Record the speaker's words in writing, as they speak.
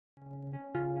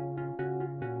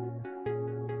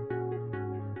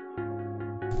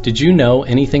Did you know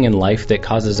anything in life that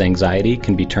causes anxiety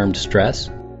can be termed stress?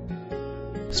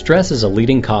 Stress is a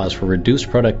leading cause for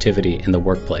reduced productivity in the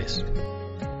workplace.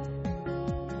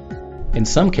 In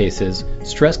some cases,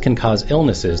 stress can cause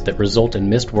illnesses that result in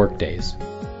missed workdays.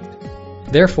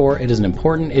 Therefore, it is an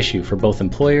important issue for both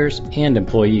employers and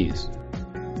employees.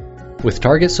 With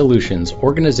Target Solutions,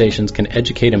 organizations can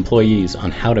educate employees on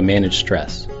how to manage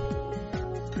stress.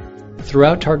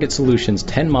 Throughout Target Solutions'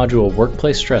 10-module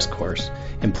workplace stress course,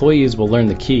 employees will learn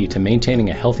the key to maintaining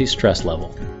a healthy stress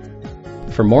level.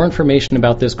 For more information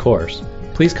about this course,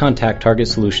 please contact Target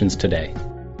Solutions today.